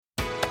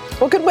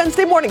Well, good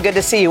Wednesday morning. Good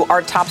to see you.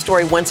 Our top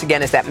story once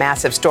again is that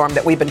massive storm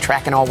that we've been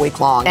tracking all week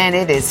long. And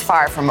it is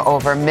far from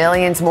over.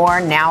 Millions more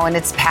now in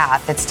its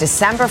path. It's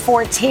December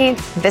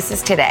 14th. This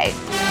is today.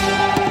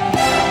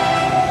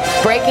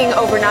 Breaking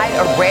overnight,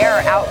 a rare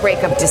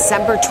outbreak of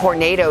December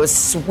tornadoes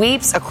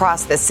sweeps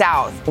across the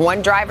South.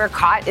 One driver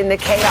caught in the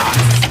chaos.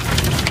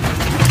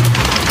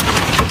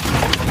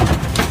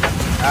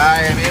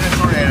 I am in a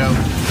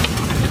tornado.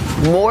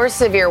 More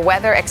severe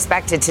weather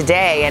expected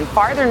today, and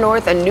farther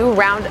north, a new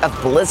round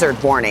of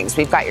blizzard warnings.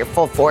 We've got your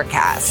full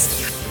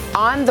forecast.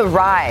 On the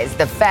rise,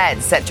 the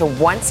Fed set to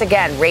once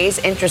again raise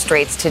interest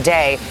rates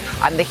today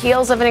on the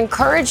heels of an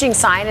encouraging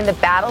sign in the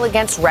battle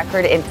against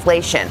record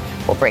inflation.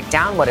 We'll break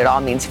down what it all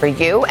means for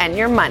you and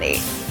your money.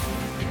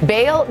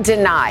 Bail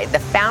denied. The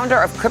founder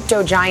of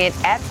crypto giant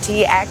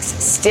FTX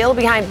still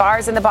behind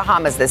bars in the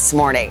Bahamas this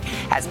morning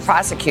as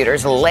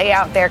prosecutors lay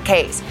out their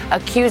case,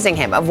 accusing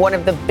him of one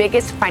of the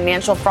biggest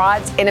financial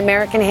frauds in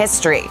American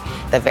history.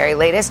 The very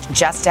latest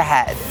just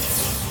ahead.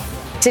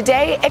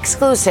 Today,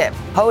 exclusive,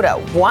 Hoda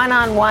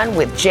one-on-one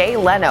with Jay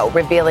Leno,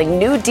 revealing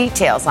new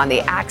details on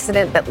the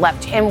accident that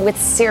left him with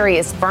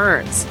serious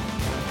burns.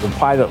 The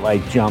pilot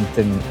light jumped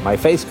and my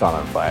face caught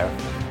on fire.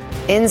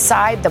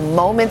 Inside, the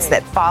moments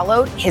that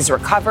followed, his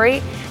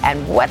recovery,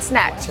 and what's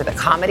next for the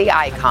comedy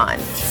icon.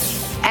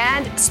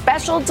 And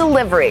special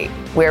delivery.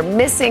 We're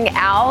missing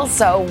Al,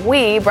 so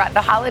we brought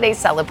the holiday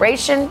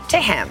celebration to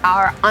him.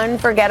 Our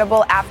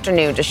unforgettable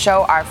afternoon to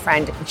show our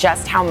friend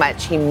just how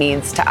much he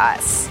means to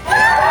us.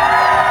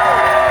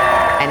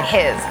 And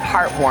his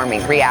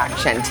heartwarming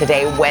reaction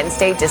today,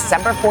 Wednesday,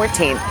 December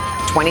 14th,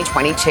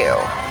 2022.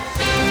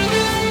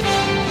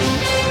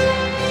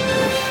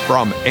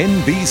 From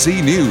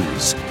NBC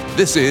News,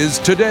 this is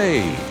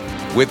Today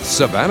with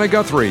Savannah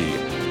Guthrie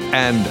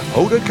and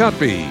Hoda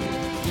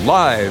Kotb,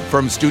 live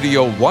from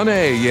Studio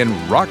 1A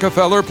in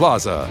Rockefeller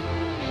Plaza.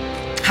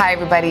 Hi,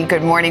 everybody.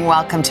 Good morning.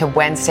 Welcome to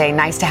Wednesday.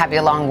 Nice to have you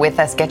along with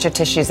us. Get your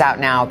tissues out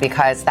now,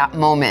 because that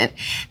moment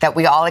that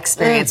we all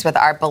experienced with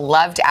our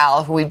beloved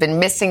Al, who we've been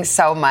missing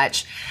so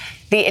much,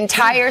 the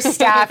entire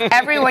staff,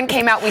 everyone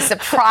came out. We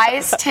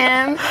surprised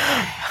him.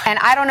 And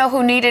I don't know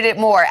who needed it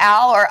more,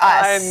 Al or us.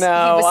 I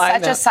know. He was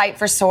such a sight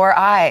for sore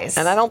eyes.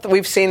 And I don't think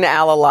we've seen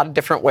Al a lot of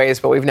different ways,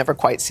 but we've never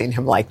quite seen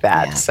him like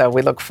that. Yeah. So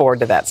we look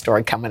forward to that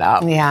story coming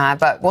up. Yeah,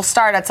 but we'll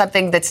start at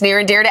something that's near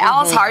and dear to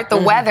Al's heart, the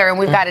weather. And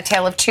we've got a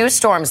tale of two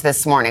storms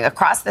this morning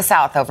across the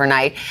South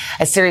overnight.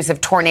 A series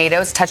of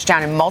tornadoes touched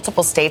down in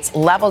multiple states,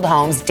 leveled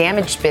homes,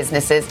 damaged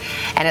businesses,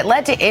 and it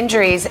led to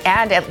injuries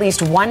and at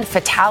least one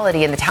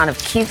fatality in the town of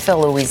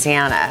Keithville,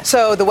 Louisiana.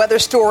 So the weather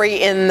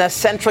story in the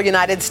central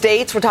United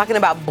States, we're talking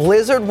about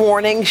blizzard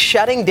warning,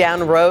 shutting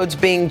down roads,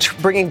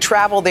 bringing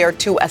travel there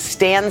to a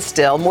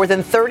standstill. More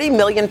than 30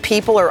 million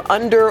people are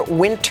under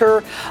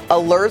winter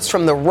alerts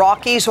from the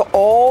Rockies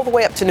all the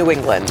way up to New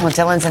England. Well,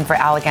 Dylan's in for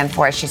Al again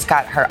for us. She's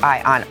got her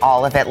eye on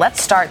all of it.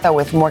 Let's start, though,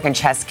 with Morgan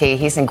Chesky.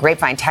 He's in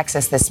Grapevine,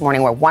 Texas this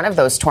morning, where one of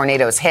those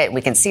tornadoes hit.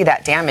 We can see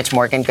that damage,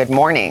 Morgan. Good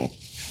morning.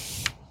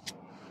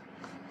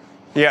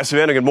 Yeah,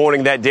 Savannah, good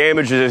morning. That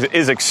damage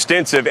is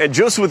extensive. And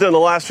just within the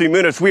last few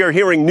minutes, we are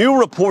hearing new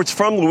reports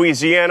from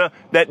Louisiana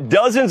that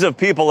dozens of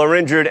people are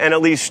injured and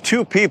at least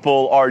 2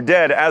 people are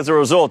dead as a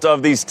result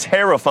of these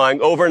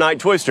terrifying overnight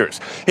twisters.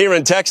 Here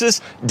in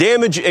Texas,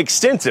 damage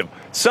extensive.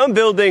 Some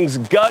buildings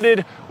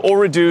gutted or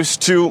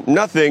reduced to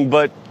nothing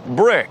but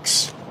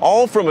bricks,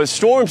 all from a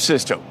storm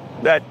system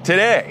that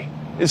today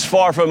is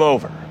far from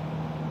over.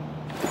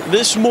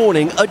 This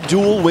morning, a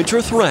dual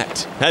winter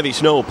threat. Heavy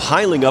snow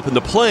piling up in the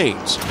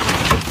plains.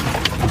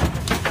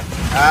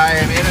 I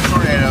am in a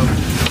tornado.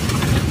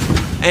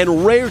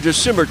 And rare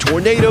December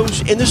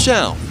tornadoes in the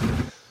South.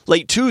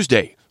 Late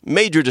Tuesday,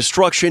 major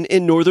destruction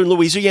in northern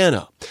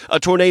Louisiana. A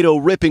tornado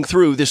ripping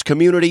through this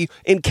community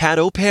in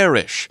Caddo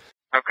Parish.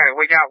 Okay,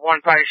 we got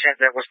one patient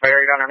that was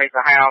buried underneath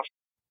the house.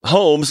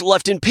 Homes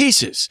left in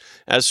pieces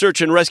as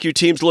search and rescue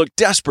teams looked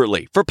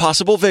desperately for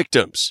possible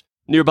victims.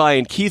 Nearby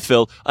in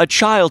Keithville, a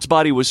child's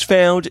body was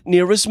found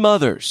near his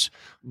mother's.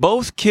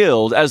 Both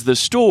killed as the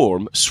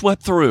storm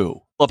swept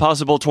through. A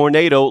possible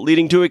tornado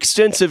leading to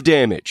extensive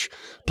damage.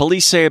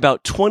 Police say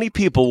about 20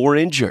 people were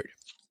injured.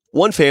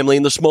 One family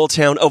in the small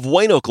town of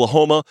Wayne,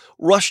 Oklahoma,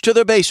 rushed to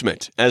their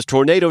basement as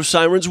tornado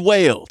sirens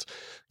wailed,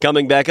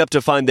 coming back up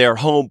to find their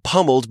home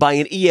pummeled by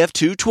an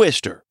EF2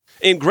 twister.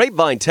 In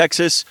Grapevine,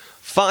 Texas,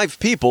 5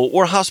 people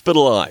were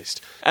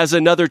hospitalized as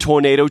another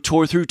tornado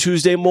tore through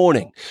Tuesday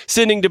morning,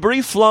 sending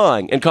debris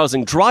flying and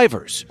causing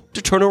drivers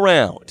to turn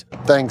around.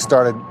 Things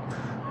started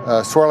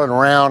swirling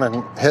around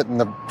and hitting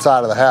the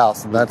side of the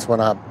house, and that's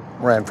when I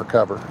ran for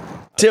cover.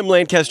 Tim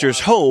Lancaster's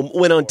home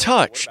went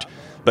untouched,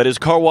 but his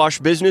car wash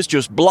business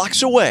just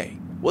blocks away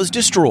was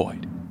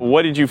destroyed.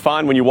 What did you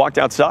find when you walked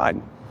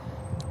outside?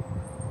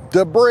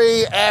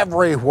 Debris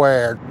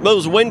everywhere.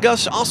 Those wind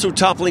gusts also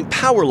toppling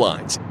power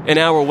lines. An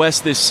hour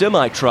west, this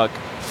semi-truck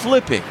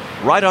flipping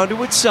right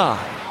onto its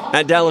side.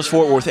 At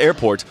Dallas-Fort Worth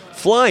Airport,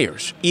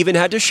 flyers even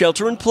had to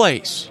shelter in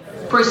place.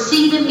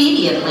 Proceed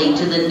immediately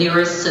to the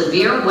nearest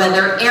severe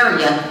weather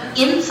area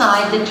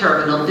inside the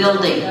terminal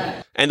building.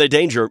 And the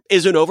danger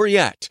isn't over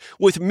yet,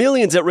 with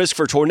millions at risk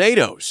for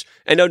tornadoes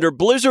and under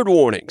blizzard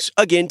warnings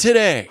again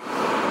today.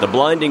 The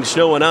blinding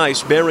snow and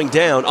ice bearing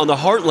down on the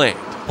heartland.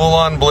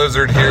 Full-on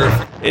blizzard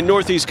here. In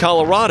northeast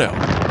Colorado,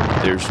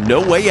 there's no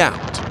way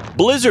out.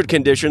 Blizzard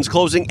conditions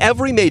closing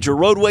every major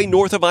roadway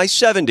north of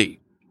I-70.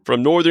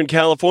 From northern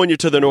California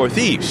to the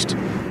northeast,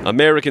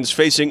 Americans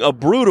facing a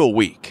brutal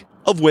week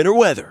of winter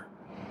weather.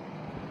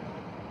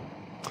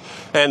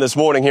 And this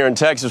morning here in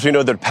Texas, we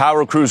know that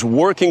power crews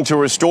working to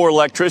restore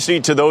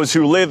electricity to those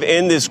who live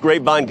in this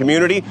Grapevine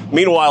community.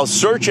 Meanwhile,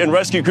 search and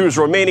rescue crews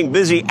remaining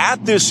busy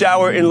at this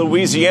hour in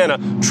Louisiana,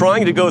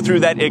 trying to go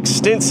through that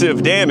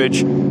extensive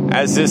damage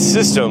as this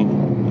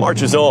system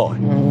marches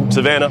on.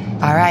 Savannah.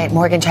 All right,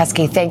 Morgan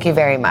Chesky, thank you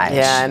very much.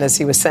 Yeah, and as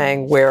he was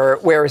saying,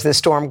 where is this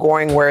storm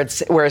going? Where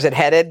is it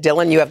headed?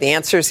 Dylan, you have the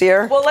answers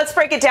here? Well, let's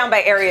break it down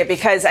by area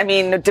because, I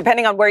mean,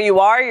 depending on where you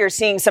are, you're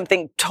seeing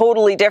something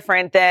totally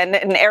different than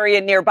an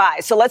area nearby.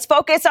 So let's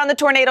focus on the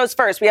tornadoes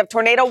first. We have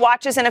tornado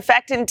watches in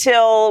effect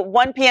until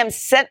 1 p.m.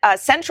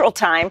 Central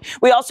Time.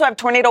 We also have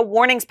tornado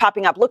warnings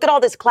popping up. Look at all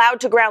this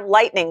cloud-to-ground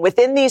lightning.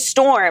 Within these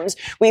storms,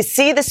 we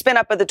see the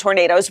spin-up of the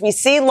tornadoes. We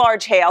see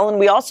large hail, and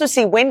we also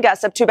see wind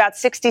gusts up to about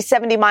 60,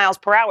 70 miles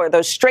per hour,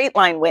 those straight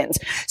line winds.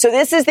 So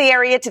this is the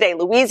area today,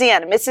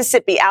 Louisiana,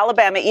 Mississippi,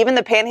 Alabama, even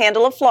the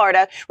panhandle of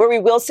Florida, where we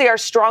will see our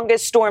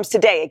strongest storms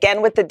today,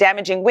 again with the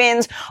damaging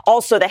winds,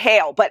 also the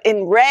hail. But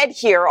in red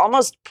here,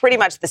 almost pretty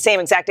much the same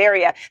exact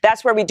area,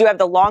 that's where we do have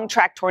the long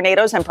track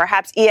tornadoes and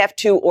perhaps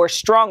EF2 or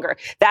stronger.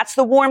 That's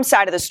the warm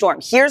side of the storm.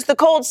 Here's the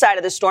cold side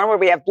of the storm where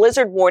we have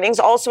blizzard warnings,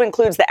 also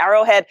includes the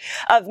Arrowhead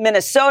of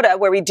Minnesota,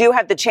 where we do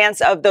have the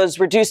chance of those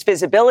reduced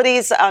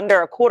visibilities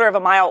under a quarter of a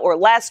mile or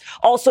less.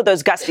 Also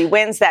those gusty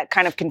winds that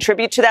kind of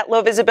contribute to that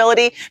low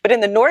visibility. But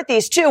in the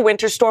Northeast, too,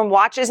 winter storm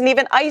watches and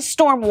even ice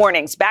storm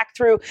warnings back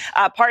through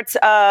parts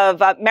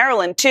of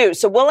Maryland, too.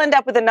 So we'll end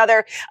up with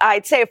another,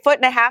 I'd say,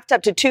 1.5 feet to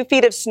up to 2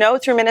 feet of snow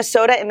through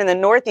Minnesota. And in the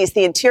Northeast,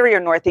 the interior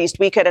Northeast,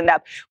 we could end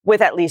up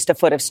with at least a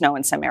foot of snow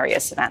in some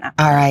areas, Savannah.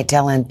 All right,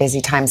 Dylan,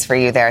 busy times for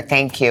you there.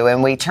 Thank you.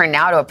 And we turn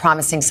now to a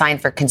promising sign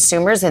for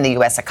consumers in the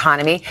U.S.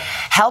 economy.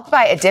 Helped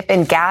by a dip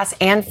in gas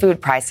and food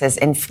prices,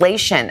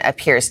 inflation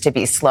appears to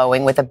be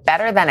slowing with a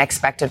better than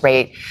expected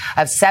rate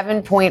of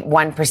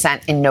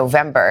 7.1% in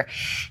November.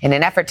 In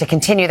an effort to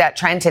continue that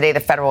trend, today the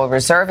Federal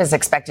Reserve is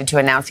expected to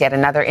announce yet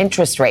another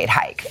interest rate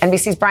hike.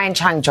 NBC's Brian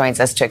Chung joins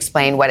us to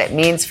explain what it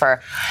means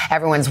for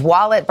everyone's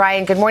wallet.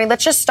 Brian, good morning.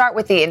 Let's just start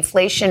with the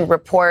inflation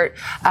report.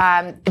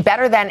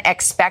 Better than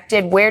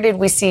expected. Where did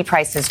we see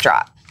prices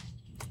drop?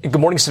 Good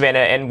morning, Savannah.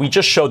 And we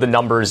just showed the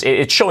numbers.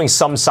 It's showing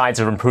some signs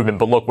of improvement,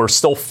 but look, we're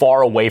still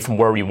far away from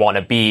where we want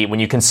to be when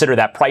you consider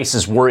that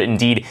prices were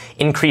indeed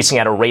increasing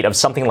at a rate of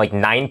something like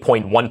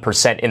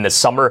 9.1% in the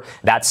summer.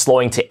 That's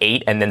slowing to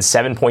 8 and then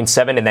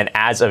 7.7. And then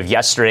as of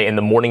yesterday in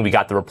the morning, we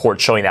got the report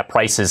showing that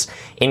prices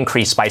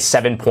increased by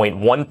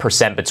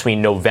 7.1%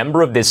 between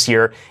November of this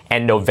year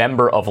and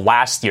November of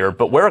last year.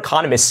 But where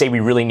economists say we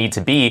really need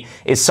to be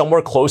is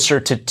somewhere closer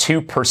to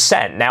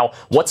 2%. Now,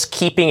 what's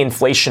keeping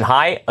inflation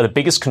high? The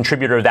biggest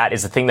contributor that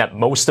is the thing that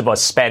most of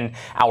us spend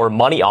our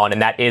money on,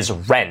 and that is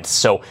rent.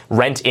 So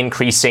rent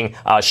increasing,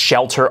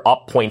 shelter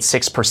up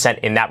 0.6%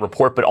 in that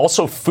report, but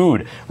also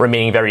food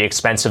remaining very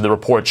expensive. The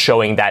report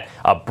showing that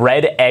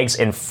bread, eggs,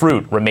 and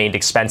fruit remained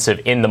expensive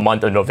in the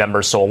month of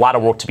November. So a lot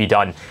of work to be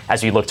done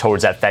as we look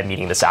towards that Fed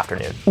meeting this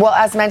afternoon. Well,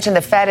 as mentioned,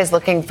 the Fed is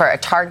looking for a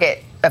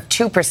target of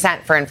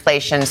 2% for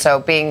inflation. So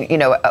being,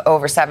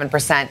 over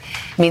 7%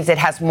 means it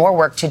has more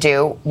work to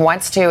do,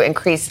 wants to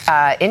increase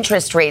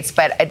interest rates,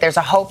 but there's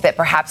a hope that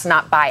perhaps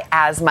not by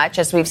as much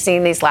as we've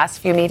seen these last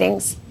few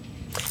meetings.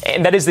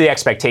 And that is the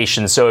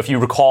expectation. So if you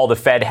recall, the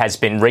Fed has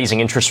been raising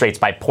interest rates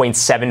by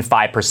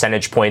 0.75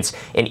 percentage points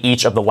in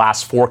each of the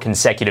last 4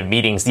 consecutive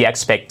meetings. The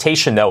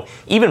expectation, though,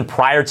 even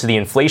prior to the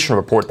inflation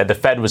report, that the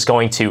Fed was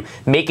going to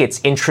make its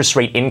interest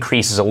rate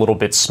increases a little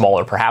bit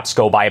smaller, perhaps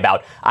go by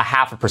about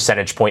 0.5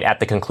 percentage point at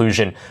the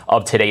conclusion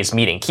of today's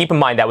meeting. Keep in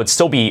mind that would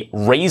still be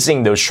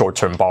raising those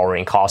short-term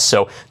borrowing costs.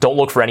 So don't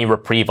look for any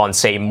reprieve on,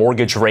 say,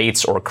 mortgage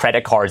rates or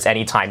credit cards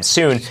anytime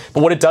soon.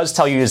 But what it does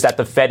tell you is that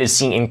the Fed is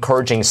seeing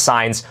encouraging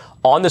signs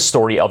on the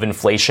story of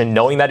inflation,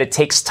 knowing that it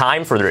takes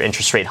time for their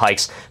interest rate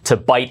hikes to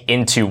bite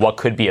into what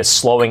could be a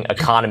slowing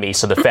economy.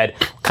 So the Fed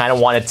kind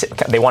of want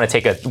to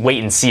take a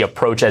wait and see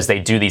approach as they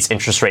do these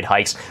interest rate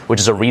hikes,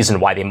 which is a reason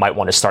why they might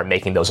want to start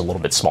making those a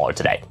little bit smaller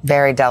today.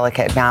 Very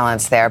delicate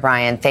balance there,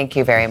 Brian. Thank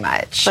you very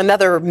much.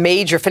 Another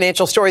major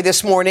financial story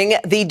this morning.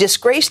 The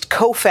disgraced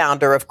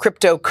co-founder of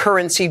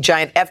cryptocurrency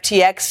giant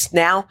FTX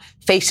now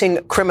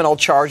facing criminal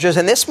charges.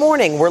 And this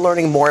morning, we're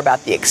learning more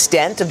about the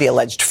extent of the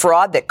alleged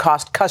fraud that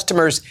cost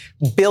customers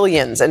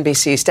billions.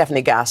 NBC's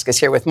Stephanie Gask is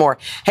here with more.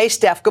 Hey,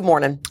 Steph, good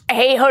morning.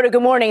 Hey, Hoda,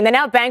 good morning. The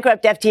now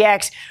bankrupt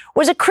FTX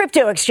was a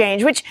crypto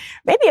exchange, which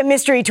may be a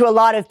mystery to a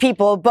lot of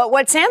people. But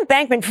what Sam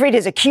Bankman-Fried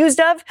is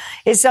accused of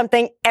is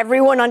something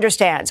everyone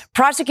understands.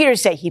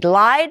 Prosecutors say he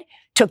lied,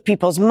 took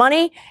people's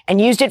money, and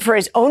used it for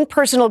his own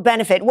personal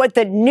benefit, what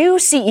the new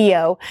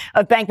CEO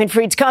of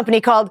Bankman-Fried's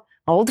company called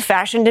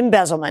old-fashioned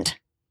embezzlement.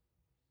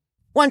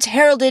 Once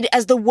heralded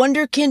as the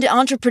wonderkind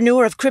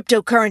entrepreneur of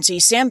cryptocurrency,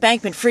 Sam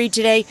Bankman-Fried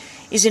today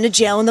is in a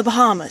jail in the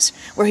Bahamas,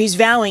 where he's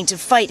vowing to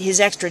fight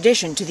his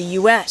extradition to the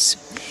U.S.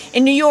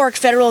 In New York,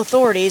 federal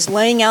authorities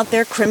laying out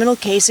their criminal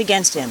case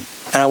against him.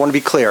 And I want to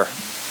be clear.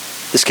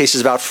 This case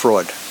is about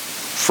fraud.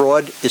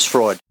 Fraud is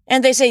fraud.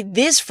 And they say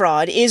this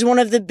fraud is one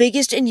of the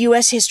biggest in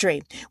U.S.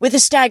 history, with a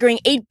staggering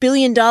 $8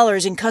 billion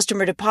in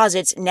customer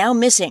deposits now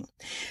missing.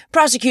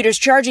 Prosecutors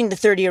charging the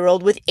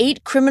 30-year-old with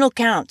 8 criminal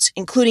counts,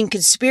 including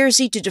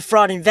conspiracy to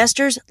defraud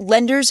investors,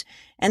 lenders,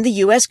 and the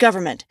U.S.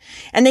 government.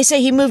 And they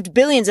say he moved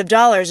billions of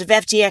dollars of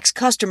FTX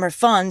customer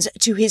funds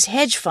to his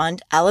hedge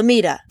fund,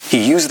 Alameda.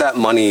 He used that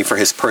money for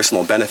his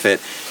personal benefit,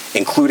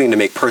 including to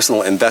make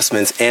personal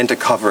investments and to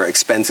cover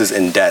expenses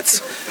and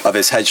debts of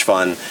his hedge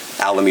fund,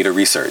 Alameda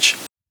Research.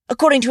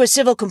 According to a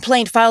civil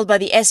complaint filed by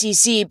the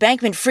SEC,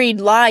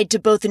 Bankman-Fried lied to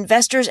both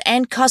investors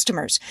and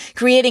customers,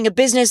 creating a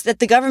business that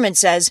the government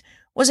says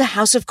was a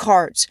house of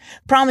cards,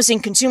 promising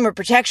consumer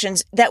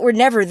protections that were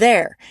never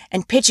there,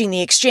 and pitching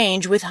the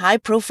exchange with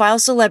high-profile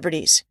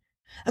celebrities.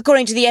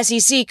 According to the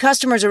SEC,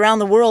 customers around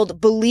the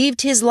world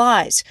believed his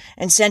lies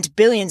and sent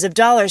billions of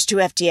dollars to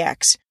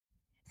FTX.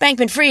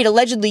 Bankman-Fried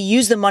allegedly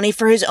used the money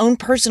for his own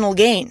personal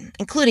gain,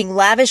 including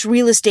lavish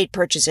real estate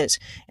purchases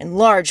and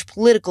large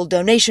political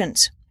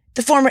donations.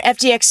 The former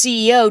FTX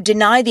CEO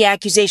denied the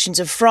accusations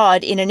of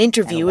fraud in an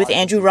interview with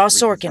Andrew Ross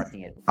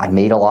Sorkin. I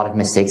made a lot of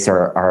mistakes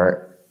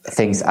or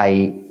things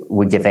I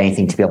would give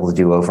anything to be able to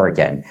do over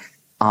again.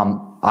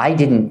 I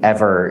didn't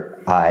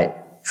ever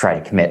try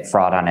to commit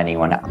fraud on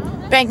anyone.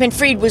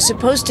 Bankman-Fried was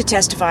supposed to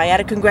testify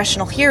at a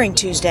congressional hearing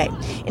Tuesday.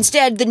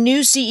 Instead, the new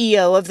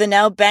CEO of the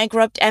now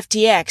bankrupt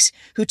FTX,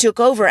 who took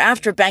over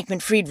after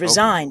Bankman-Fried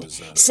resigned,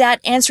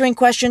 sat answering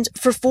questions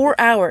for 4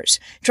 hours,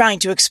 trying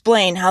to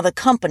explain how the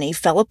company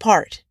fell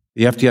apart.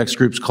 The FTX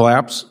group's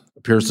collapse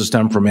appears to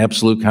stem from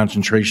absolute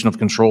concentration of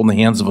control in the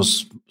hands of a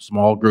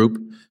small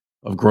group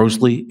of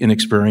grossly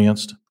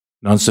inexperienced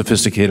and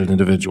unsophisticated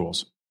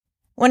individuals.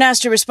 When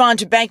asked to respond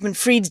to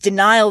Bankman-Fried's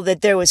denial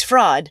that there was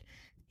fraud,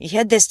 he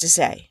had this to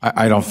say.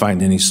 I don't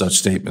find any such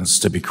statements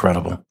to be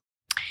credible.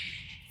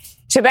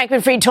 So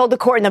Bankman-Fried told the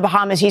court in the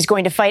Bahamas he's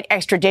going to fight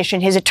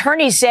extradition. His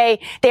attorneys say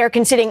they are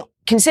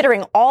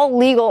considering all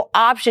legal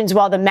options,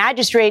 while the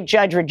magistrate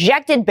judge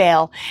rejected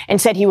bail and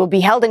said he will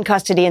be held in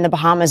custody in the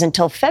Bahamas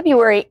until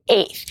February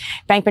 8th.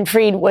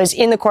 Bankman-Fried was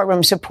in the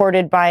courtroom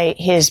supported by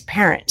his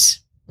parents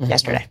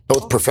yesterday.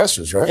 Both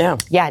professors, right?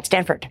 Yeah, at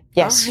Stanford.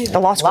 Yes, the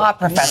law school. Law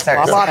professors.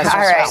 Law professors.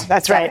 All right.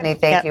 That's Stephanie,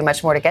 right. thank you.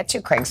 Much more to get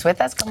to. Craig's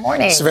with us. Good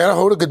morning. Savannah,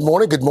 Hoda, good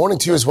morning. Good morning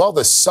to you as well.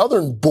 The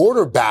southern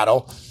border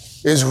battle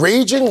is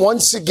raging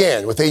once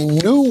again with a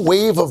new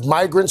wave of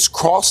migrants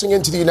crossing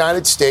into the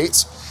United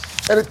States.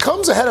 And it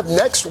comes ahead of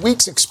next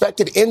week's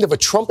expected end of a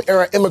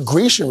Trump-era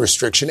immigration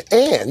restriction.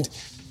 And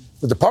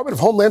the Department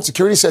of Homeland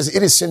Security says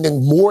it is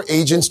sending more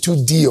agents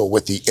to deal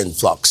with the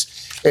influx.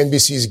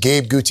 NBC's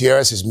Gabe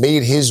Gutierrez has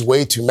made his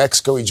way to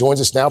Mexico. He joins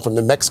us now from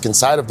the Mexican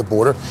side of the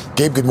border.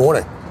 Gabe, good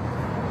morning.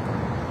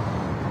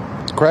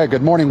 Craig,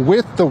 good morning.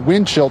 With the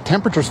wind chill,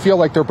 temperatures feel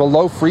like they're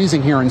below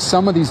freezing here, and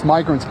some of these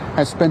migrants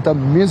have spent a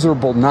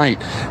miserable night.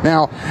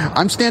 Now,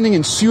 I'm standing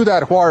in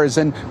Ciudad Juarez,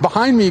 and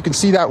behind me you can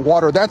see that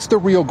water. That's the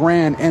Rio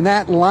Grande, and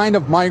that line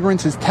of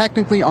migrants is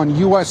technically on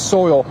U.S.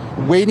 soil,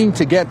 waiting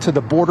to get to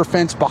the border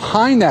fence.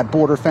 Behind that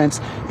border fence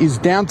is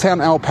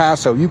downtown El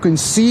Paso. You can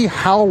see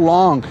how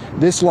long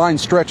this line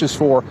stretches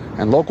for,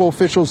 and local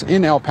officials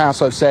in El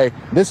Paso say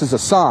this is a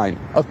sign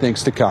of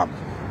things to come.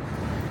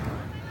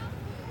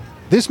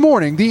 This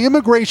morning, the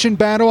immigration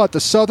battle at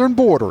the southern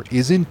border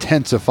is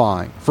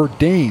intensifying. For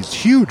days,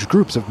 huge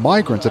groups of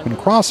migrants have been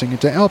crossing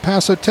into El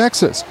Paso,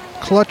 Texas,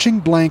 clutching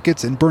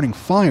blankets and burning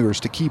fires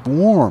to keep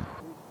warm.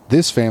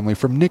 This family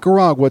from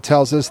Nicaragua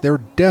tells us they're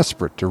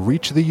desperate to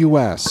reach the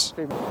U.S.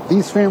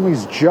 These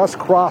families just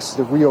crossed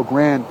the Rio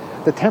Grande.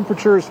 The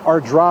temperatures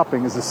are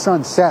dropping as the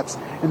sun sets,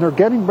 and they're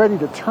getting ready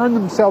to turn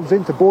themselves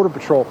into Border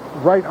Patrol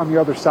right on the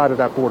other side of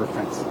that border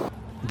fence.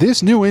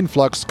 This new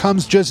influx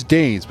comes just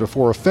days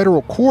before a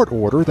federal court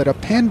order that a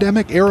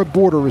pandemic-era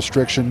border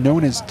restriction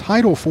known as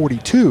Title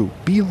 42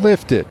 be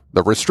lifted.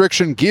 The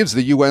restriction gives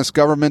the U.S.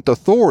 government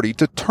authority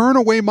to turn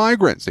away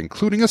migrants,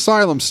 including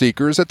asylum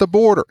seekers, at the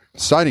border,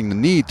 citing the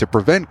need to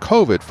prevent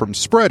COVID from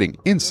spreading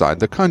inside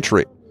the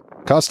country.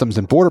 Customs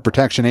and Border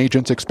Protection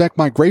agents expect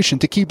migration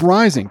to keep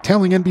rising,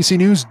 telling NBC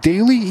News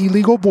daily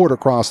illegal border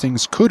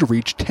crossings could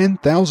reach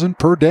 10,000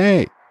 per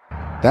day.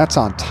 That's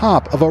on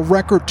top of a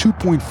record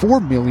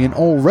 2.4 million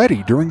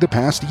already during the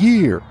past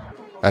year.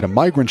 At a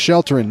migrant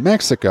shelter in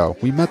Mexico,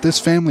 we met this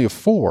family of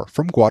 4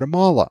 from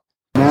Guatemala.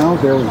 Now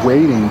they're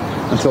waiting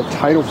until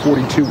Title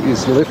 42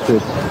 is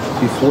lifted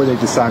before they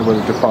decide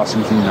whether to cross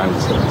into the United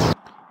States.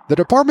 The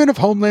Department of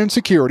Homeland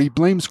Security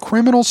blames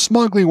criminal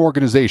smuggling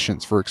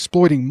organizations for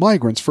exploiting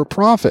migrants for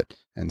profit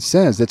and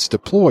says it's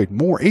deployed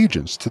more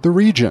agents to the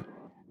region.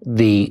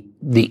 The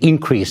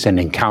increase in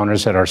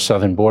encounters at our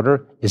southern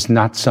border is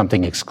not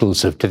something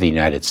exclusive to the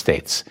United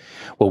States.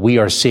 What we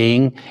are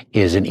seeing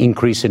is an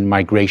increase in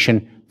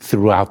migration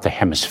throughout the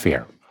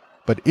hemisphere.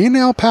 But in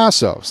El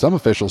Paso, some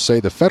officials say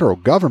the federal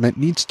government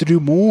needs to do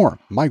more.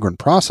 Migrant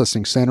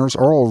processing centers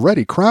are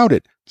already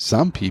crowded.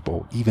 Some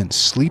people even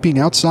sleeping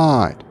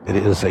outside. It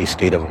is a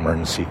state of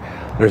emergency.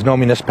 There's no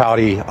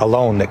municipality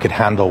alone that could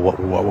handle what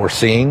we're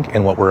seeing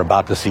and what we're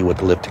about to see with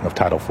the lifting of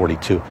Title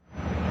 42.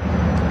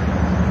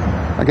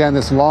 Again,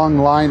 this long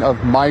line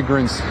of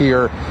migrants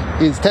here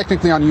is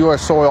technically on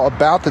U.S. soil,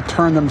 about to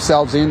turn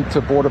themselves into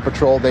Border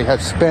Patrol. They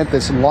have spent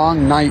this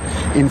long night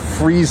in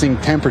freezing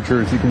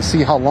temperatures. You can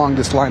see how long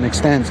this line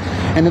extends.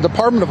 And the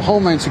Department of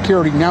Homeland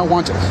Security now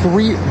wants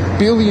 $3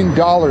 billion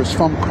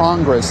from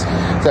Congress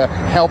to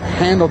help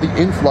handle the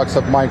influx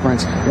of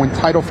migrants when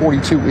Title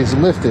 42 is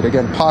lifted,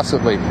 again,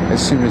 possibly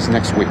as soon as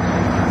next week.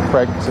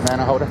 Craig,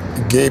 Savannah,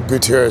 Hoda. Gabe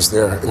Gutierrez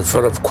there in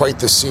front of quite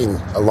the scene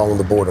along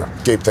the border.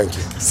 Gabe, thank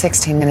you.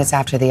 16 minutes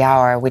after the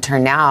hour, we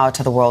turn now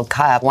to the World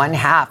Cup. One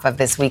half of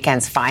this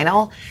weekend's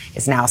final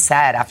is now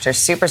set after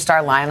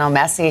superstar Lionel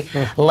Messi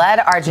led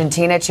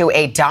Argentina to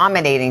a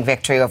dominating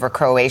victory over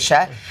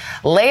Croatia.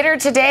 Later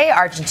today,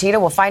 Argentina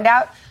will find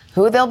out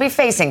who they'll be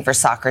facing for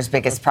soccer's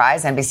biggest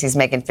prize. NBC's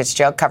Megan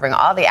Fitzgerald covering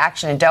all the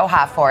action in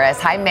Doha for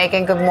us. Hi,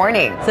 Megan. Good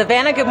morning.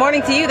 Savannah, good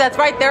morning to you. That's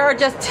right. There are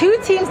just two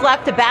teams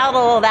left to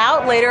battle it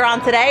out later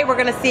on today. We're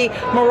going to see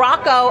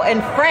Morocco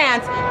and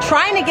France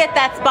trying to get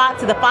that spot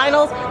to the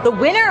finals. The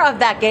winner of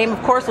that game, of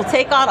course, will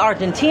take on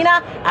Argentina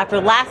after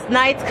last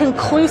night's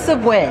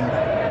conclusive win.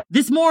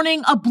 This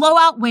morning, a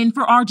blowout win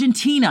for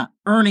Argentina,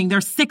 earning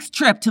their sixth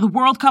trip to the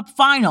World Cup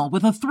final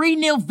with a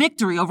 3-0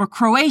 victory over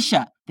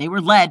Croatia. They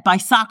were led by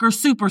soccer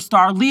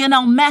superstar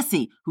Lionel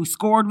Messi, who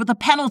scored with a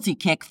penalty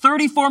kick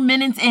 34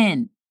 minutes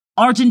in.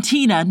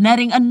 Argentina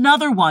netting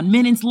another one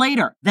minutes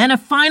later. Then a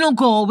final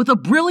goal with a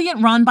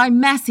brilliant run by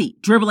Messi,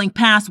 dribbling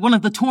past one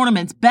of the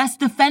tournament's best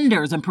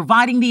defenders and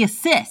providing the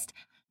assist.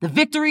 The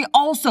victory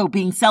also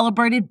being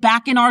celebrated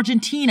back in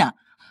Argentina.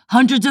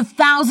 Hundreds of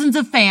thousands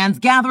of fans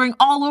gathering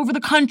all over the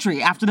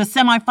country after the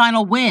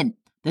semifinal win.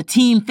 The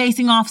team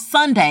facing off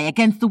Sunday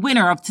against the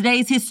winner of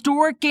today's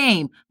historic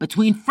game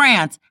between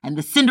France and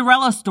the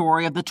Cinderella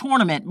story of the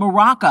tournament,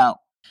 Morocco.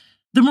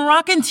 The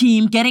Moroccan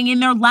team getting in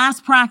their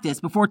last practice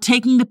before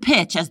taking the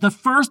pitch as the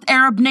first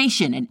Arab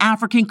nation and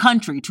African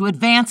country to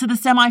advance to the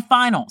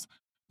semifinals,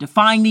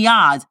 defying the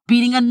odds,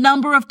 beating a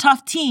number of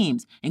tough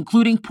teams,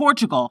 including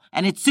Portugal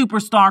and its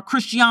superstar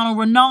Cristiano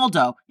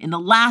Ronaldo in the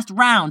last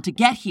round to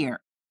get here.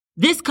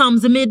 This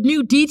comes amid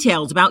new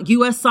details about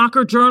U.S.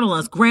 soccer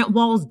journalist Grant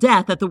Wall's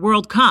death at the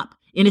World Cup.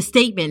 In a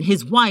statement,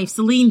 his wife,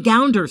 Celine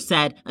Gounder,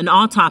 said an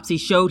autopsy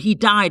showed he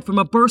died from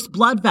a burst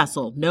blood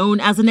vessel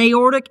known as an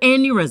aortic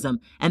aneurysm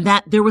and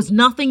that there was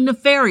nothing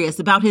nefarious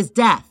about his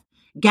death.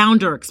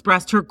 Gounder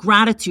expressed her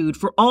gratitude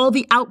for all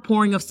the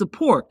outpouring of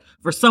support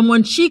for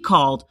someone she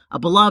called a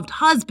beloved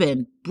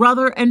husband,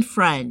 brother, and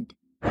friend.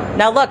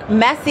 Now, look,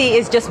 Messi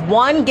is just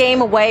one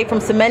game away from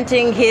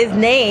cementing his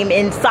name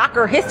in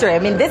soccer history. I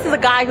mean, this is a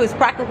guy who's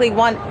practically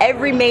won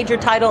every major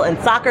title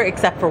in soccer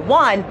except for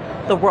one,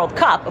 the World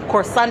Cup. Of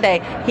course,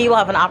 Sunday, he will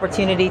have an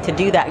opportunity to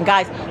do that. And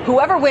guys,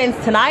 whoever wins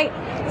tonight,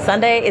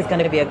 Sunday is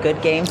going to be a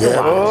good game to watch.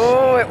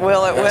 Oh, it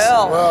will, it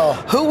will.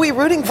 Who are we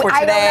rooting for today?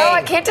 I don't know.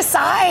 I can't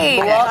decide.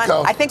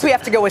 Morocco. I think we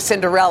have to go with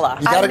Cinderella.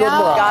 You got to go with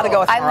Morocco. Got to go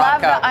with Morocco. I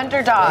love the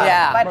underdog.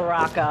 Yeah. But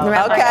Morocco.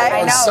 Remember, Okay.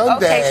 I know.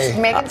 Sunday,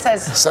 Okay, Megan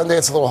says. Sunday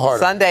it's a little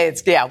harder. Sunday,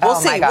 it's, yeah, we'll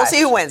see. We'll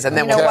see who wins, and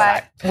then You know we'll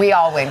what? We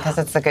all win because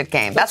it's a good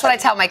game. That's what I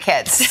tell my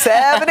kids.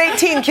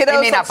 7-18 kiddos.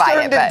 They may not Let's buy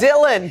turn it, to but-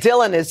 Dylan.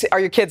 Dylan, are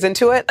your kids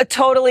into it?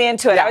 Totally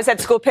into it. I was at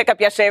school pickup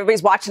yesterday.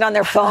 Everybody's watching on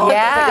their phone.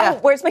 Yeah. Oh,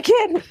 where's my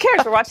kid? Who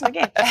cares? We're watching the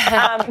game.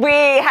 We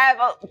have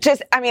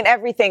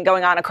everything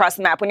going on across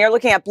the map. When you're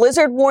looking at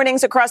blizzard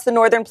warnings across the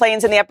northern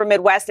plains and the upper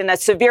Midwest and a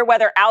severe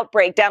weather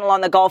outbreak down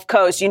along the Gulf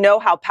Coast, you know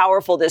how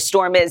powerful this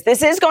storm is.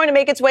 This is going to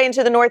make its way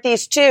into the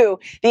Northeast, too.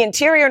 The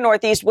interior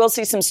Northeast will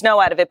see some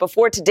snow out of it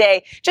before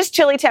today. Just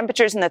chilly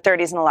temperatures in the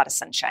 30s and a lot of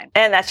sunshine.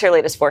 And that's your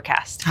latest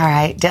forecast. All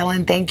right,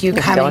 Dylan, thank you.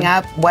 Coming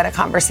up, what a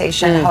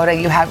conversation, Hoda,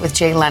 you had with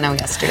Jay Leno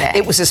yesterday.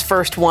 It was his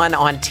first one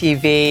on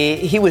TV.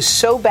 He was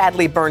so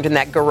badly burned in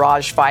that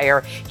garage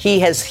fire. He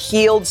has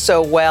healed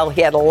so well.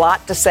 He had a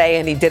lot to say,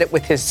 and he did it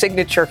with his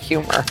signature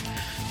humor.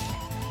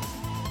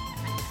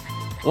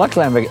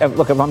 Luckily,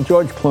 look, if I'm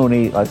George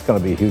Clooney, that's going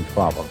to be a huge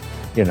problem,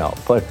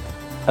 But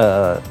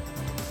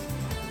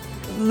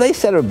they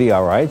said it would be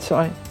all right.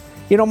 So,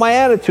 my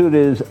attitude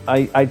is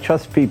I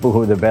trust people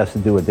who are the best to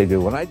do what they do.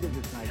 When I did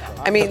this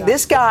night,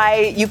 this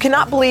guy, you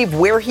cannot believe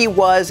where he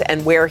was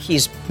and where he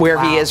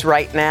is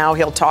right now.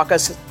 He'll talk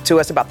to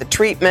us about the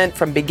treatment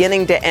from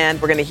beginning to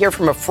end. We're going to hear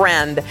from a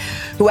friend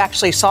who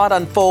actually saw it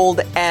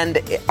unfold and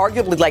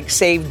arguably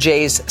saved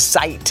Jay's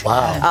sight.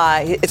 Wow.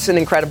 It's an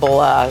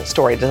incredible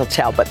story to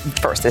tell. But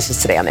first, this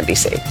is Today on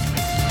NBC.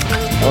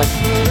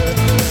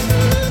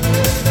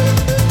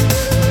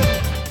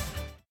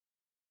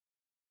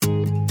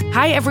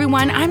 Hi,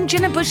 everyone. I'm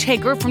Jenna Bush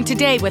Hager from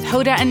Today with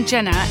Hoda and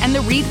Jenna and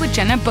the Read with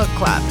Jenna book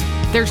club.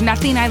 There's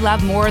nothing I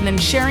love more than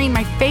sharing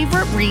my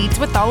favorite reads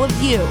with all of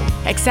you,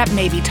 except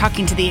maybe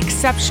talking to the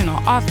exceptional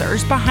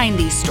authors behind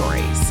these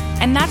stories.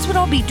 And that's what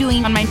I'll be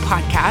doing on my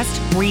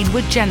podcast, Read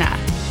with Jenna.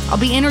 I'll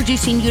be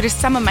introducing you to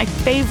some of my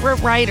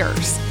favorite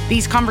writers.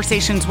 These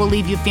conversations will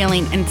leave you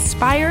feeling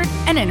inspired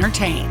and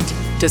entertained.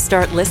 To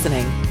start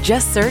listening,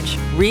 just search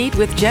Read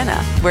with Jenna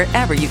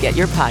wherever you get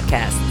your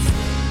podcasts.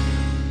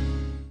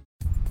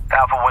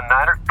 Alpha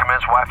 19er,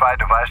 commence Wi-Fi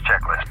device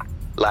checklist.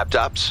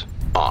 Laptops,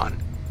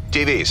 on.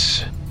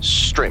 TVs,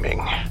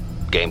 streaming.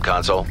 Game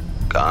console,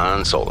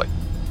 consoling.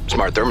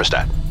 Smart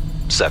thermostat,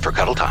 set for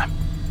cuddle time.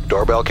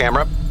 Doorbell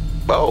camera,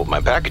 oh,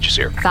 my package is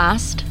here.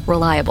 Fast,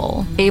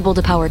 reliable, able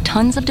to power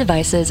tons of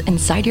devices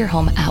inside your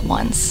home at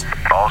once.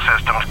 All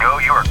systems go,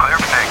 you are clear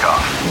for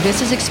takeoff.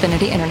 This is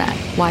Xfinity Internet,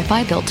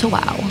 Wi-Fi built to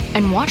wow.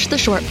 And watch the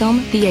short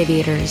film, The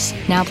Aviators,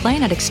 now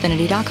playing at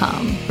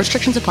Xfinity.com.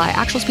 Restrictions apply.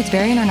 Actual speeds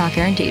vary and are not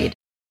guaranteed.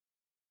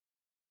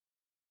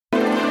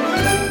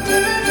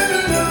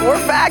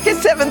 We're back at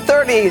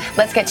 7:30.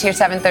 Let's get to your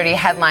 7:30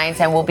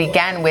 headlines, and we'll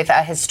begin with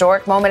a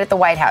historic moment at the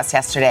White House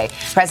yesterday.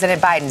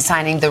 President Biden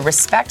signing the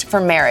Respect for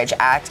Marriage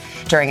Act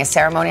during a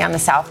ceremony on the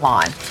South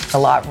Lawn. The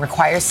law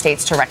requires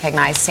states to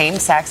recognize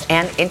same-sex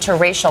and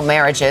interracial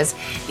marriages,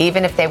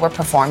 even if they were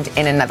performed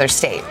in another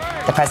state.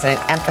 The president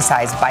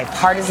emphasized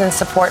bipartisan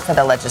support for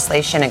the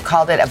legislation and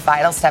called it a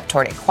vital step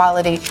toward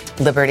equality,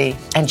 liberty,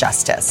 and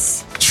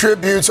justice.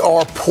 Tributes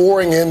are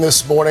pouring in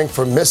this morning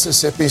for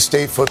Mississippi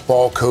State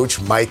football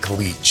coach Mike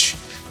Leach.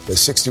 The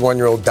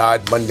 61-year-old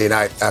died Monday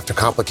night after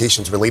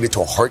complications related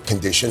to a heart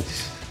condition.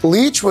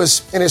 Leach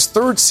was in his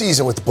third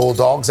season with the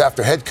Bulldogs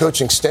after head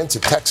coaching stints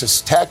at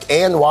Texas Tech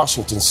and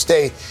Washington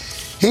State.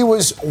 He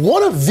was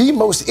one of the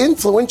most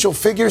influential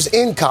figures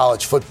in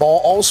college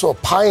football, also a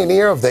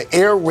pioneer of the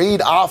air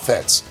raid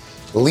offense.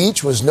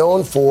 Leach was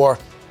known for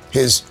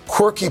his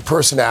quirky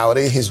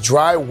personality, his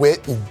dry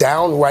wit, and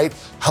downright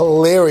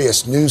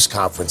hilarious news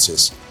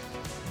conferences.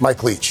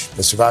 Mike Leach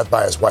is survived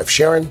by his wife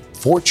Sharon,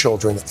 4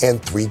 children,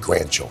 and 3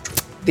 grandchildren.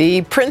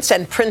 The Prince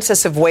and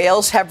Princess of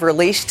Wales have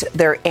released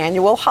their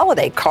annual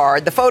holiday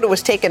card. The photo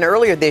was taken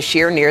earlier this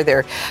year near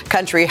their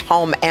country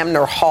home,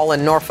 Amner Hall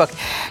in Norfolk.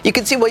 You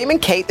can see William and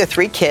Kate, the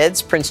 3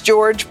 kids, Prince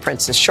George,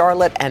 Princess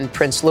Charlotte, and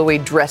Prince Louis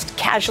dressed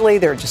casually.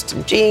 They're just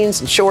in jeans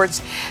and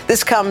shorts.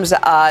 This comes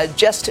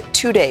just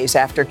 2 days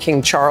after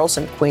King Charles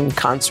and Queen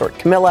Consort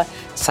Camilla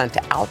sent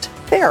out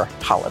their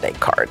holiday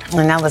card.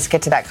 And now let's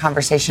get to that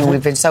conversation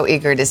we've been so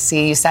eager to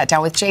see. You sat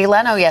down with Jay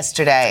Leno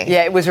yesterday.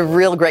 Yeah, it was a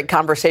real great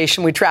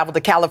conversation. We traveled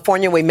to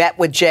California. We met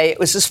with Jay. It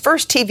was his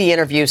first TV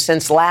interview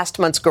since last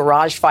month's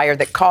garage fire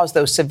that caused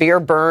those severe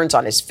burns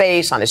on his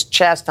face, on his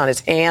chest, on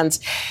his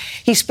hands.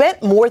 He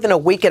spent more than a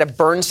week at a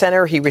burn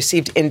center. He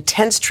received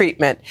intense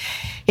treatment.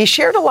 He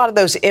shared a lot of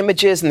those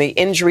images and the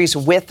injuries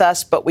with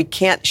us, but we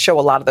can't show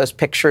a lot of those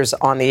pictures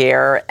on the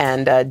air.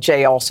 And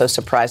Jay also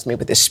surprised me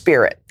with his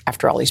spirit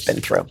after all he's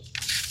been through.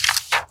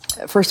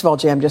 First of all,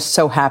 Jay, I'm just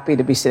so happy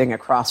to be sitting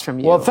across from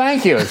you. Well,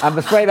 thank you. I'm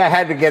afraid I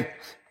had to get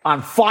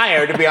on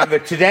fire to be on the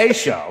Today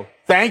Show.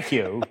 Thank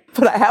you.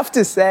 But I have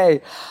to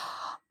say,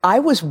 I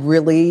was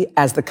really,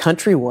 as the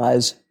country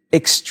was,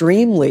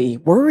 extremely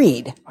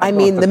worried. I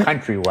mean, the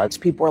country was.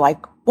 People were like,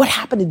 what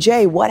happened to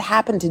Jay? What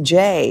happened to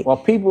Jay? Well,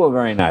 people were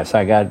very nice.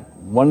 I got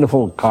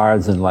wonderful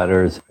cards and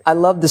letters. I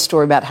love the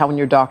story about how when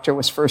your doctor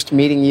was first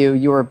meeting you,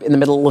 you were in the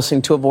middle of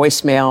listening to a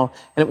voicemail,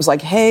 and it was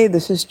like, hey,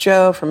 this is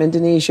Joe from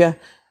Indonesia.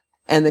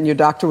 And then your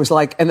doctor was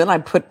like, and then I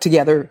put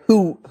together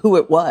who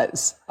it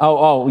was.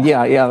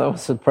 Yeah. That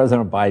was the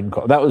President Biden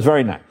call. That was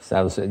very nice.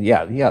 That was,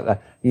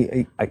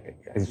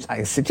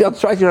 I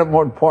suggest you have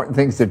more important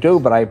things to do,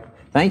 but I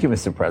thank you,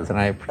 Mr.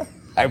 President.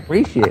 I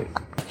appreciate it.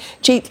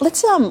 Gee,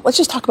 let's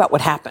just talk about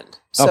what happened.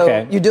 So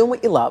Okay. You're doing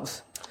what you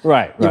love.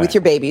 Right. You're with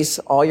your babies,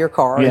 all your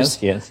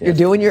cars. Yes. You're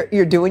doing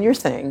your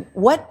thing.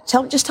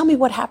 Just tell me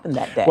what happened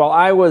that day. Well,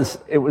 it was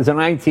a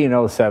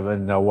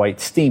 1907 white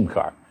steam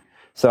car.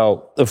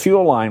 So the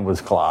fuel line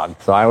was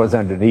clogged. So I was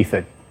underneath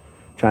it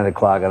trying to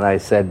clog. And I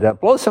said,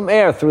 blow some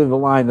air through the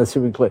line. Let's see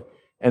if we can clear.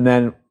 And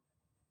then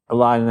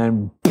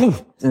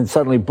poof, and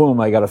suddenly,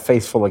 boom, I got a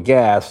face full of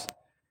gas.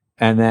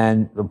 And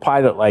then the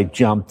pilot light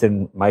jumped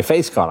and my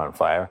face caught on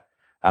fire.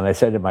 And I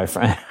said to my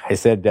friend,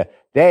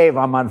 Dave,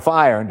 I'm on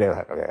fire. And Dave,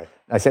 okay.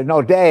 I said,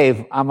 no,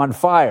 Dave, I'm on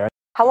fire.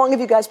 How long have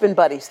you guys been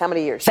buddies? How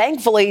many years?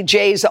 Thankfully,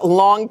 Jay's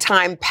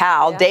longtime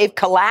pal, Dave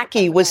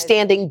Kalaki, was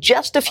standing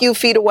just a few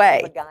feet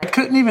away. I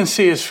couldn't even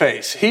see his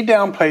face. He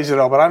downplays it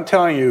all, but I'm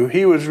telling you,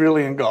 he was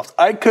really engulfed.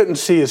 I couldn't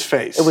see his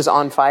face. It was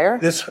on fire?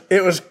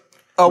 It was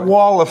a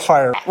wall of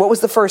fire. What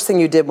was the first thing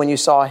you did when you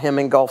saw him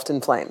engulfed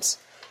in flames?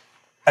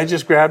 I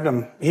just grabbed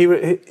him. He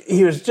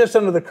was just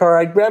under the car.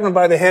 I grabbed him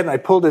by the head and I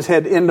pulled his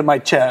head into my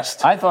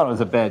chest. I thought it was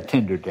a bad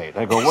Tinder date.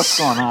 I go, what's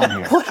going on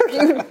here? What are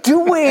you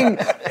doing?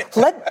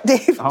 Let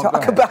Dave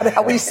talk about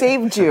how he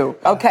saved you.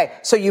 Okay,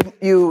 so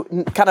you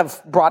kind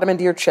of brought him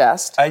into your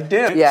chest. I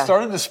did. Yeah.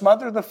 Started to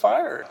smother the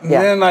fire.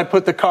 Yeah. Then I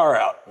put the car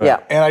out. Yeah.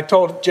 And I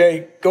told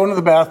Jay, go into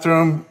the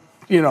bathroom,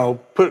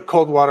 put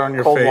cold water on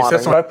your Cold face. water.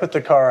 That's when I put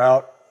the car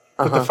out,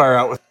 put the fire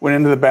out. Went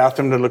into the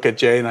bathroom to look at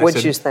Jay. And I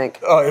What'd said, you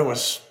think? Oh, it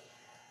was...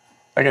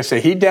 Like I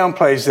say, he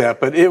downplays that,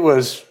 but it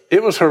was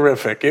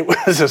horrific. It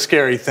was a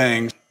scary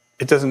thing.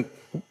 It doesn't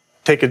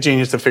take a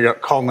genius to figure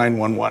out, call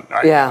 911.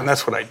 Right? Yeah. And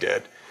that's what I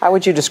did. How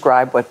would you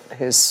describe what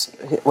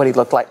he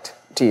looked like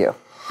to you?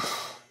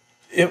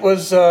 It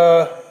was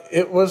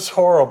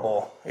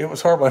horrible. It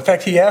was horrible. In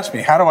fact, he asked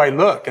me, how do I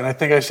look? And I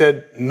think I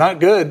said, not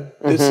good.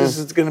 This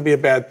is going to be a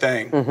bad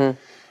thing.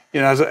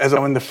 You know, as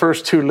when the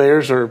first two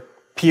layers are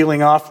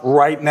peeling off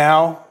right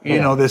now, you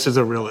know this is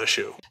a real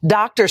issue.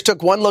 Doctors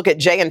took one look at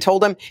Jay and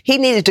told him he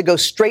needed to go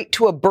straight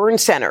to a burn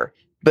center.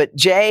 But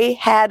Jay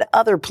had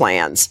other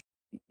plans.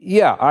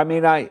 Yeah, I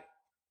mean, I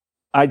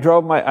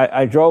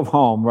drove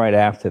home right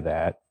after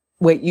that.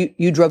 Wait,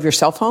 you drove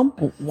yourself home?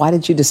 Why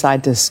did you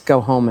decide to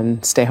go home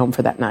and stay home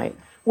for that night?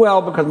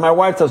 Well, because my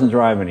wife doesn't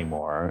drive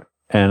anymore,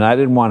 and I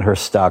didn't want her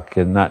stuck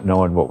and not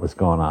knowing what was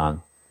going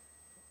on.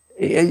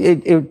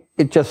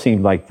 It just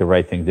seemed like the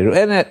right thing to do,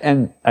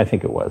 and I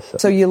think it was.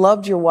 So you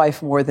loved your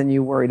wife more than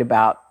you worried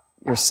about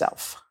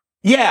yourself?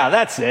 Yeah,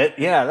 that's it.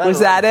 Yeah, was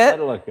that it?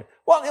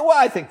 Well,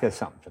 I think there's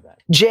something to that.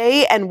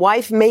 Jay and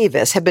wife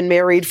Mavis have been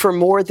married for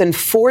more than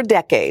 4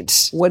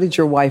 decades. What did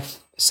your wife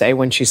say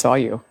when she saw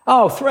you?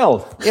 Oh,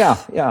 thrilled. Yeah.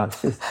 Yeah.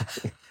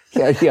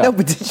 No,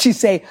 but did she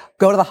say,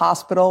 go to the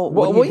hospital?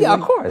 Well, yeah,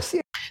 of course.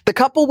 Yeah. The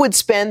couple would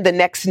spend the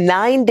next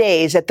 9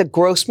 days at the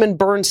Grossman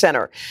Burn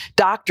Center.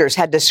 Doctors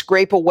had to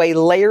scrape away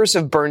layers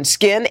of burned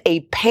skin,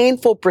 a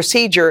painful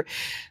procedure.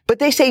 But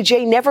they say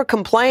Jay never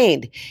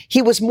complained.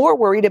 He was more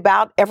worried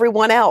about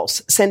everyone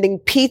else, sending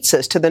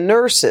pizzas to the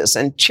nurses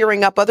and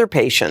cheering up other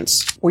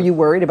patients. Were you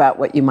worried about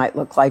what you might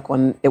look like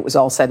when it was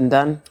all said and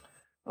done?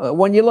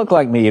 When you look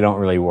like me, you don't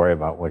really worry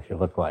about what you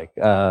look like.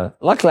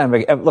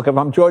 Luckily, if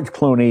I'm George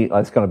Clooney,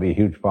 that's going to be a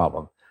huge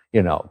problem,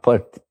 you know.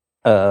 But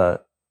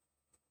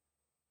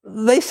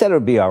they said it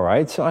would be all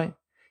right. So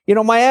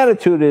my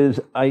attitude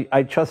is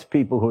I trust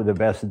people who are the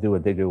best to do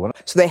what they do.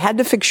 So they had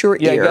to fix your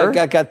ear.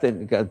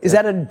 Is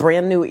that a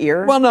brand new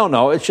ear? Well,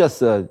 no. It's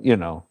just a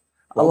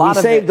lot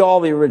of saved all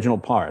the original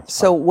parts.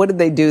 So what did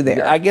they do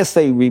there? I guess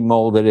they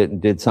remolded it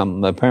and did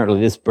something. Apparently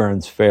this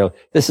burns fairly.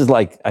 This is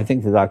like, I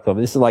think the doctor,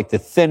 this is like the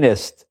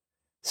thinnest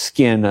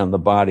skin on the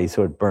body,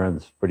 so it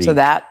burns pretty. So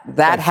that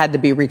had to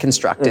be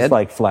reconstructed. It's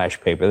like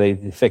flash paper. They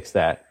fixed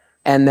that.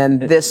 And then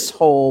this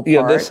whole part.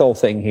 Yeah, this whole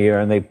thing here,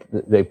 and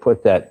they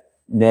put that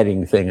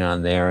netting thing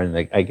on there,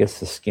 and I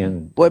guess the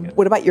skin.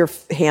 What about your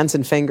hands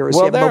and fingers?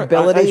 Well, you have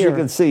mobility? As you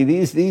can see,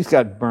 these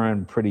got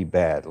burned pretty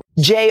bad.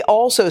 Jay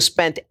also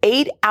spent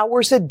 8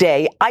 hours a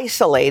day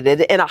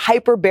isolated in a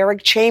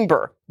hyperbaric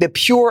chamber. The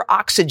pure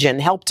oxygen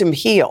helped him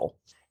heal.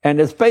 And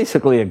it's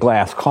basically a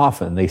glass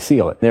coffin. They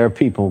seal it. There are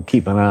people who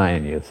keep an eye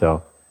on you.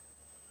 So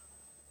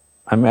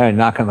I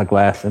knock on the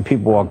glass, and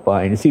people walk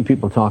by, and you see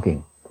people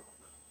talking,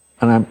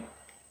 and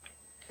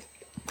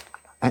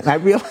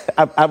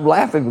I'm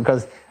laughing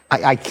because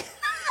I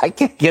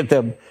can't get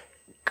them.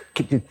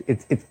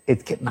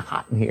 It's getting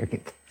hot in here.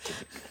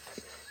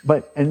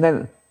 And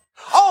then,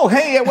 oh,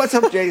 hey, what's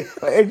up, Jay?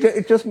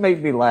 It just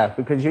made me laugh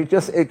because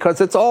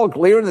it's all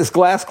clear in this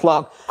glass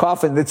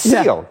coffin that's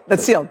sealed. Yeah,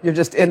 that's sealed. You're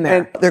just in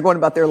there. And they're going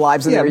about their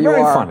lives, and there you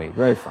are.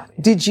 Very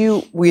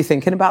funny. Were you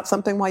thinking about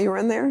something while you were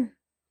in there?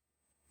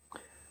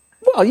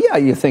 Well, yeah,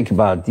 you think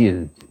about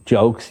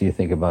jokes, you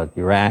think about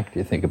your act,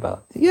 you think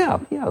about, yeah.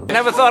 I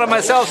never thought of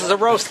myself as a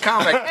roast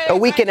comic. A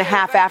week and a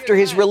half after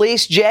his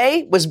release,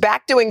 Jay was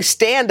back doing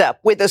stand-up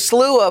with a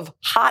slew of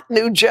hot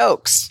new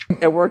jokes.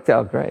 It worked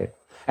out great.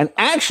 And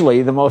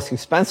actually, the most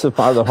expensive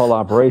part of the whole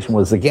operation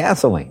was the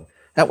gasoline.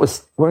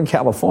 We're in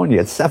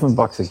California, it's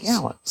 $7 a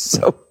gallon.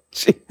 So,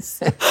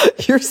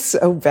 jeez, you're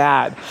so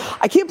bad.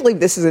 I can't believe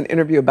this is an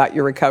interview about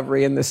your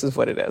recovery, and this is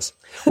what it is.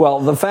 Well,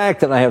 the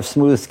fact that I have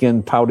smooth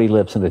skin, pouty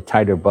lips, and a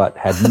tighter butt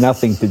had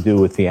nothing to do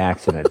with the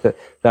accident.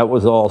 That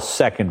was all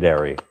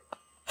secondary.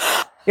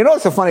 You know,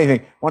 it's a funny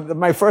thing. When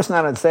my first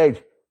night on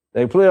stage,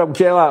 they put up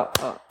jail out.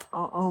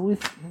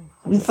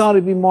 We thought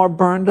he'd be more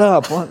burned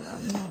up.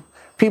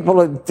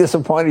 People are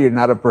disappointed you're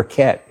not a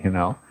briquette, you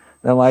know.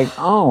 They're like,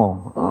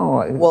 oh.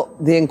 Well,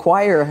 the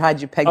Inquirer had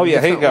you pegged. Oh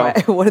yeah, here you go.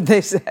 What did they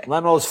say?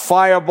 Leno's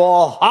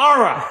fireball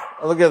horror.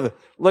 Look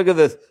at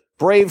this.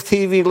 Brave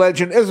TV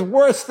legend is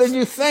worse than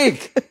you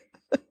think.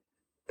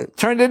 It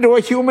turned into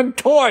a human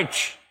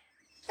torch.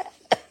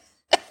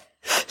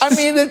 I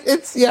mean,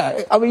 it's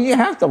yeah. I mean, you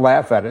have to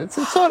laugh at it.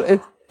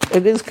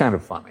 It is kind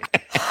of funny.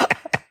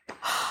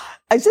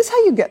 Is this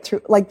how you get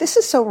through? Like, this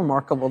is so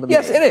remarkable to me.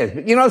 Yes, it is.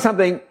 But you know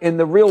something? In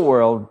the real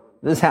world,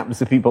 this happens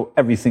to people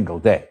every single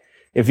day.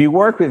 If you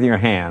work with your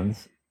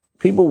hands,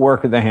 people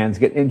work with their hands,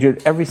 get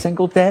injured every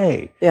single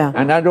day. Yeah.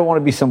 And I don't want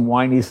to be some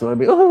whiny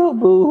celebrity. Oh,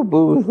 boo,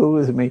 boo, who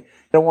is me? I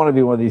don't want to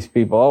be one of these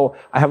people. Oh,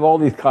 I have all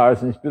these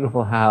cars and this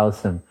beautiful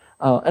house, and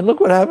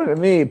look what happened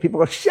to me. People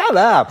go, shut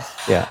up.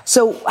 Yeah.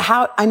 So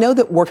I know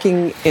that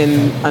working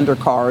under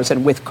cars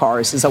and with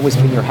cars has always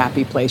been your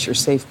happy place, your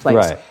safe place.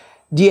 Right.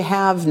 Do you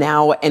have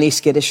now any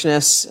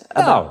skittishness?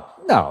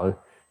 No.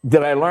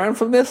 Did I learn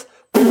from this?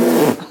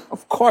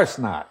 Of course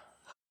not.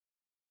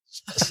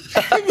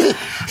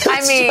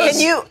 I mean,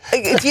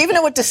 do you even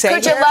know what to say?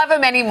 Could you love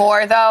him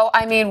anymore, though?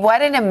 I mean,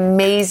 what an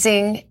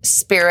amazing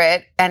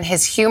spirit, and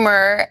his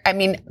humor. I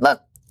mean,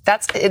 look,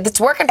 It's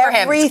working for him.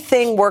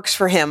 Everything works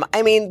for him.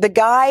 I mean, the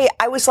guy,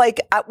 I was like,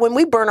 when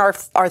we burn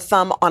our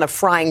thumb on a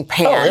frying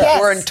pan,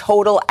 we're in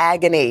total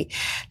agony.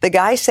 The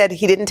guy said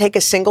he didn't take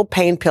a single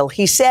pain pill.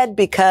 He said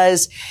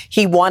because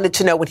he wanted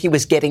to know when he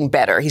was getting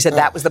better. He said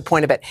that was the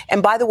point of it.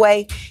 And by the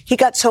way, he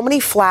got so many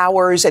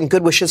flowers and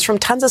good wishes from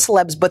tons of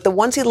celebs, but the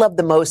ones he loved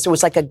the most, there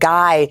was like a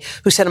guy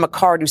who sent him a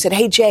card who said,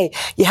 "Hey, Jay,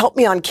 you helped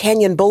me on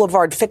Canyon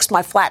Boulevard, fix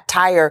my flat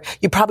tire.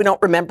 You probably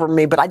don't remember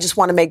me, but I just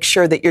want to make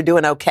sure that you're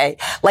doing okay."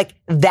 Like,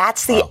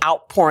 that's the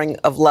outpouring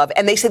of love.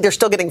 And they say they're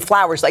still getting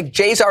flowers. Like,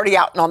 Jay's already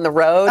out and on the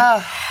road.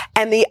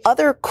 And the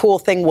other cool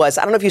thing was,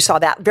 I don't know if you saw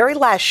that, very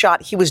last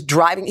shot, he was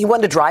driving. He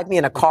wanted to drive me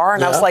in a car.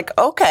 And I was like,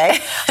 okay.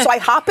 So I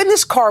hop in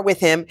this car with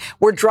him.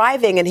 We're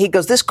driving. And he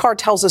goes, "This car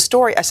tells a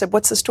story." I said,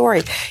 "What's the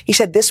story?" He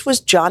said, "This was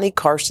Johnny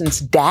Carson's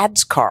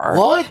dad's car."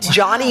 What?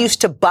 Johnny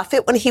used to buff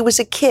it when he was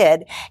a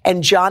kid.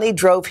 And Johnny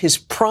drove his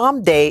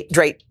prom date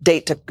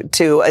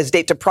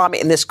to prom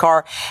in this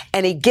car.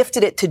 And he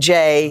gifted it to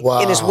Jay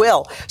in his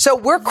will. So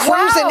we're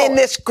cruising in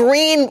this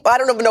green, I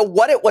don't even know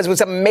what it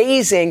was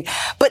amazing,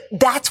 but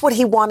that's what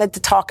he wanted to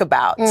talk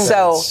about.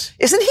 So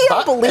isn't he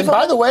unbelievable? And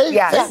by the way,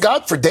 thank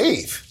God for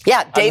Dave.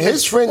 Yeah, Dave.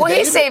 His friend Dave.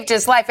 He saved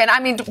his life. And I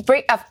mean,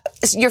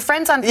 your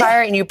friend's on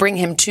fire and you bring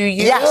him to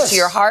you, to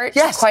your heart,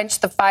 to quench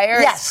the fire.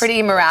 It's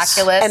pretty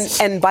miraculous.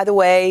 And by the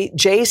way,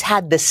 Jay's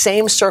had the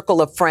same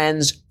circle of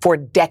friends for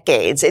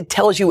decades. It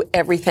tells you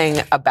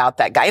everything about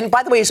that guy. And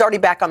by the way, he's already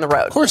back on the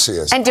road. Of course he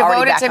is. And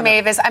devoted to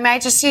Mavis. I mean,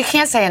 you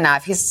can't say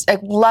enough. He's a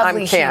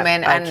lovely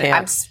human. And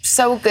I'm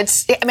so good.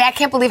 I mean, I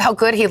can't believe how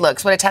good he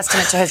looks. What a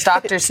testament to his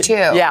doctors, too.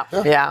 Yeah.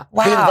 Wow.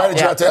 He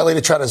invited you out to LA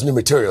to try his new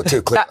material,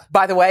 too, clearly.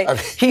 By the way,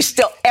 he's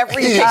still,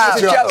 everything is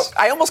a joke.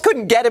 I almost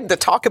couldn't get him to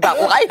talk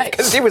about life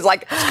because he was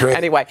like,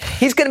 anyway,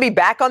 he's going to be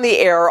back on the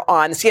air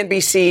on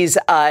CNBC's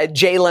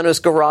Jay Leno's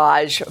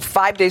Garage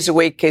 5 days a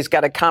week. He's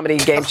got a comedy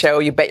game show,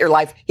 You Bet Your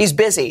Life. He's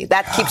busy.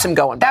 That keeps him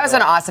going. That was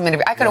an awesome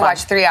interview. I could have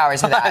watched 3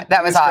 hours of that.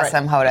 That was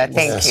awesome, Hoda.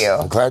 Thank you.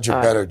 I'm glad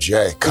you're better,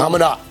 Jay.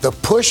 Coming up, the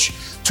push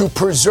to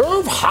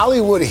preserve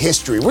Hollywood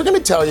history. We're going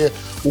to tell you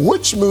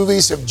which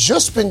movies have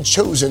just been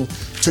chosen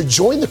to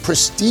join the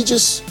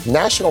prestigious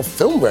National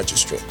Film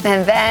Registry.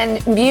 And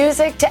then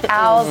music to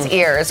Al's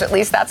ears. At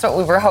least that's what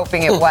we were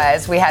hoping it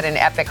was. We had an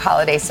epic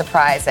holiday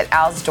surprise at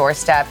Al's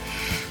doorstep,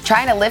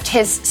 trying to lift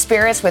his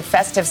spirits with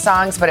festive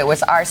songs, but it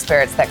was our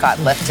spirits that got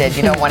lifted.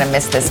 You don't want to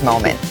miss this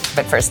moment.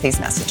 But first, these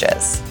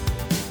messages.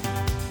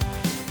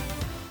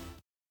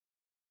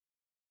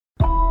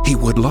 He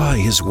would lie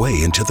his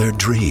way into their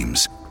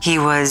dreams. He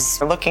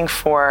was looking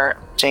for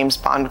James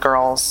Bond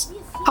girls.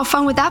 How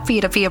fun would that be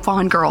to be a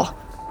Bond girl?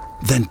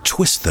 Then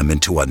twist them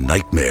into a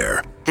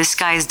nightmare. This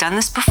guy's done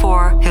this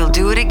before. He'll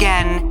do it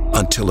again.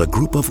 Until a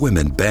group of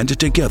women banded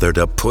together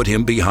to put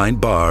him behind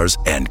bars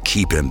and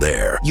keep him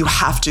there. You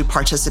have to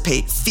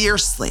participate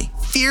fiercely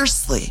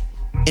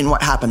in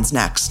what happens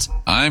next.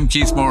 I'm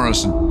Keith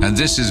Morrison, and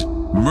this is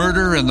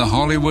Murder in the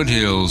Hollywood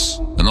Hills,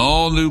 an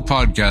all-new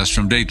podcast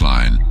from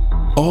Dateline.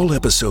 All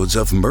episodes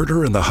of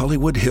Murder in the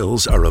Hollywood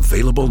Hills are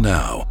available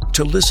now.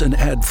 To listen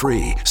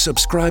ad-free,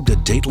 subscribe to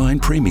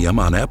Dateline Premium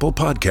on Apple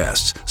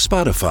Podcasts,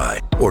 Spotify,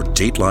 or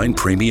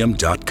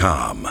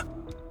DatelinePremium.com.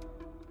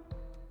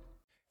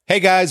 Hey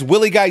guys,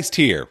 Willie Geist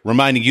here,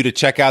 reminding you to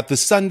check out the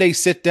Sunday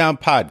Sit Down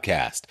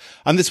podcast.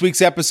 On this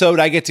week's episode,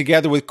 I get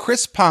together with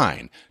Chris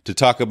Pine to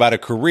talk about a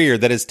career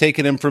that has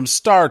taken him from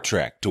Star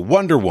Trek to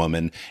Wonder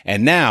Woman,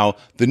 and now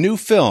the new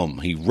film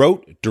he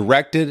wrote,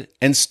 directed,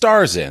 and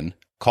stars in,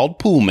 called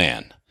Pool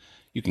Man.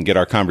 You can get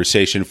our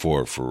conversation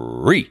for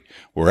free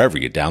wherever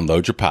you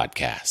download your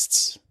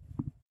podcasts.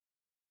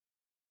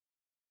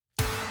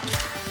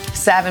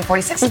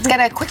 7:46. Let's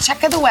get a quick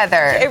check of the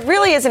weather. It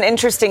really is an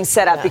interesting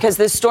setup because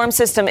the storm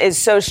system is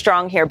so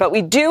strong here. But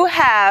we do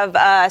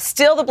have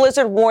still the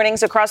blizzard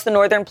warnings across the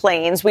northern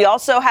plains. We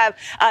also have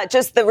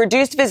just the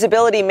reduced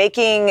visibility,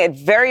 making it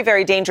very,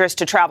 very dangerous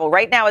to travel.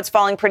 Right now, it's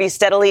falling pretty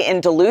steadily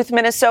in Duluth,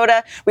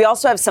 Minnesota. We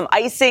also have some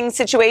icing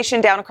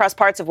situation down across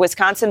parts of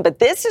Wisconsin. But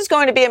this is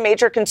going to be a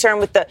major concern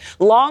with the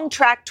long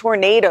track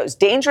tornadoes.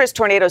 Dangerous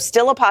tornadoes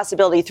still a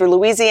possibility through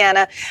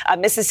Louisiana,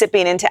 Mississippi,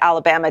 and into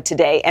Alabama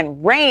today.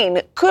 And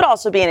rain could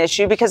also be an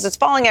issue because it's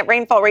falling at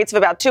rainfall rates of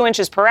about 2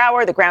 inches per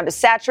hour. The ground is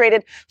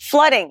saturated.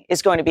 Flooding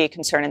is going to be a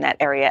concern in that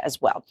area as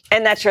well.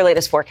 And that's your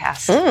latest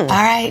forecast. All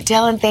right,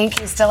 Dylan,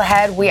 thank you. Still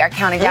ahead, we are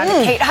counting down to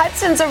Kate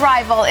Hudson's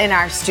arrival in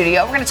our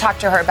studio. We're going to talk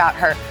to her about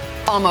her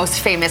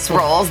almost famous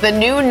roles, the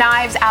new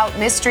Knives Out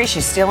mystery,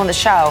 she's still on the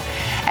show,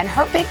 and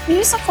her big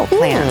musical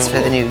plans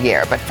for the new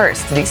year. But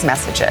first, these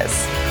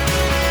messages.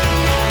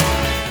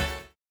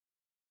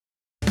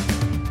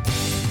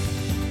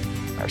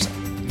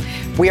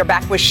 We are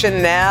back with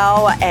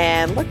Chanel,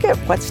 and look at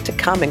what's to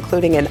come,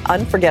 including an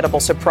unforgettable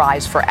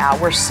surprise for Al.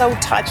 We're so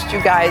touched,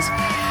 you guys,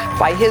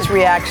 by his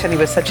reaction. He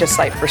was such a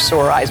sight for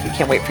sore eyes. We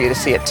can't wait for you to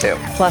see it, too.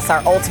 Plus,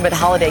 our ultimate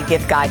holiday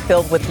gift guide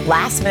filled with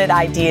last-minute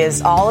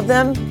ideas, all of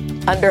them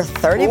under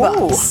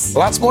 $30.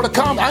 Lots more to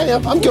come.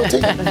 I'm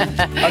guilty.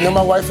 I know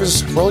my wife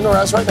is rolling her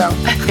eyes right now.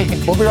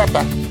 We'll be right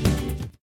back.